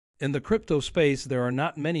In the crypto space, there are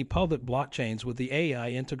not many public blockchains with the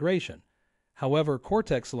AI integration. However,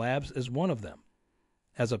 Cortex Labs is one of them.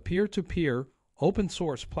 As a peer-to-peer,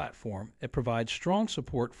 open-source platform, it provides strong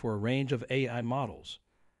support for a range of AI models.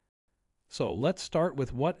 So let's start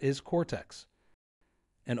with what is Cortex.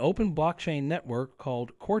 An open blockchain network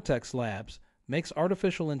called Cortex Labs makes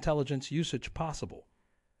artificial intelligence usage possible.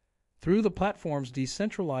 Through the platform's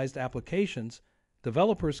decentralized applications,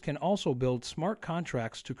 developers can also build smart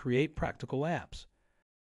contracts to create practical apps.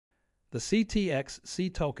 The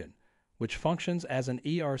CTXC token, which functions as an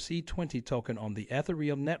ERC20 token on the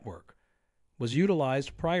Ethereum network, was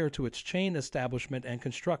utilized prior to its chain establishment and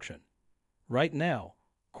construction. Right now,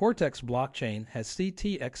 Cortex blockchain has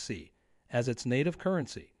CTXC as its native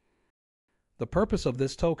currency. The purpose of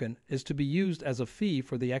this token is to be used as a fee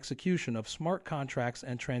for the execution of smart contracts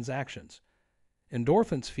and transactions.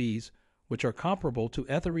 Endorphins fees, which are comparable to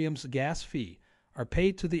Ethereum's gas fee, are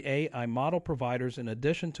paid to the AI model providers in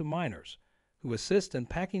addition to miners, who assist in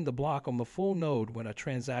packing the block on the full node when a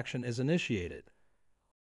transaction is initiated.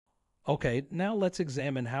 Okay, now let's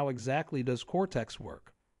examine how exactly does Cortex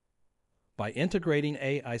work. By integrating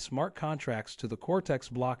AI smart contracts to the Cortex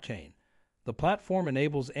blockchain, the platform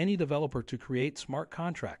enables any developer to create smart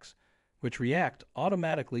contracts, which react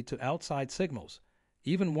automatically to outside signals,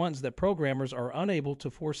 even ones that programmers are unable to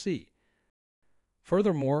foresee.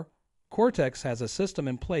 Furthermore, Cortex has a system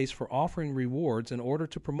in place for offering rewards in order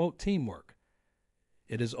to promote teamwork.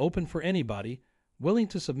 It is open for anybody willing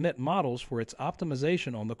to submit models for its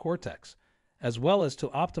optimization on the Cortex, as well as to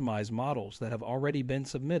optimize models that have already been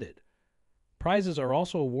submitted. Prizes are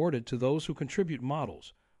also awarded to those who contribute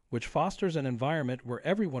models, which fosters an environment where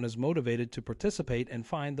everyone is motivated to participate and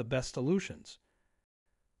find the best solutions.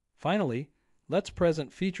 Finally, let's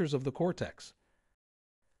present features of the Cortex.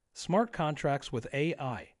 Smart contracts with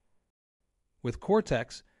AI. With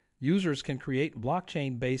Cortex, users can create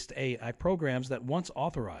blockchain-based AI programs that, once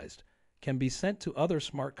authorized, can be sent to other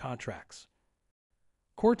smart contracts.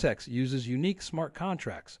 Cortex uses unique smart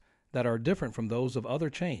contracts that are different from those of other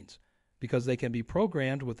chains, because they can be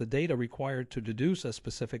programmed with the data required to deduce a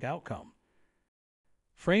specific outcome.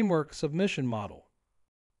 Framework submission model.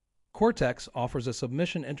 Cortex offers a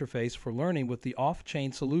submission interface for learning with the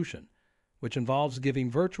off-chain solution, which involves giving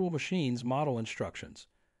virtual machines model instructions.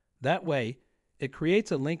 That way, it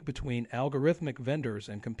creates a link between algorithmic vendors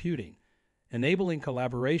and computing, enabling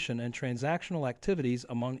collaboration and transactional activities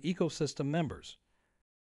among ecosystem members.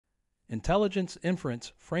 Intelligence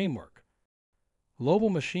Inference Framework. Global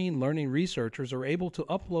machine learning researchers are able to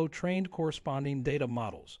upload trained corresponding data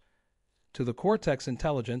models to the Cortex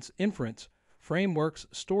Intelligence Inference Framework's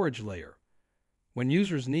storage layer. When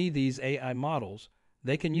users need these AI models,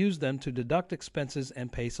 they can use them to deduct expenses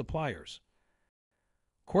and pay suppliers.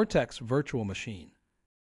 Cortex Virtual Machine.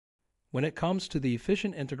 When it comes to the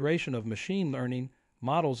efficient integration of machine learning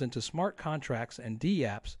models into smart contracts and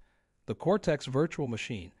DApps, the Cortex Virtual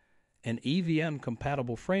Machine, an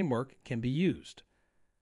EVM-compatible framework, can be used.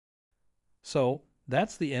 So,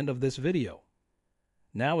 that's the end of this video.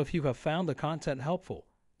 Now, if you have found the content helpful,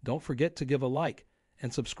 don't forget to give a like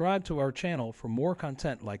and subscribe to our channel for more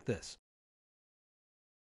content like this.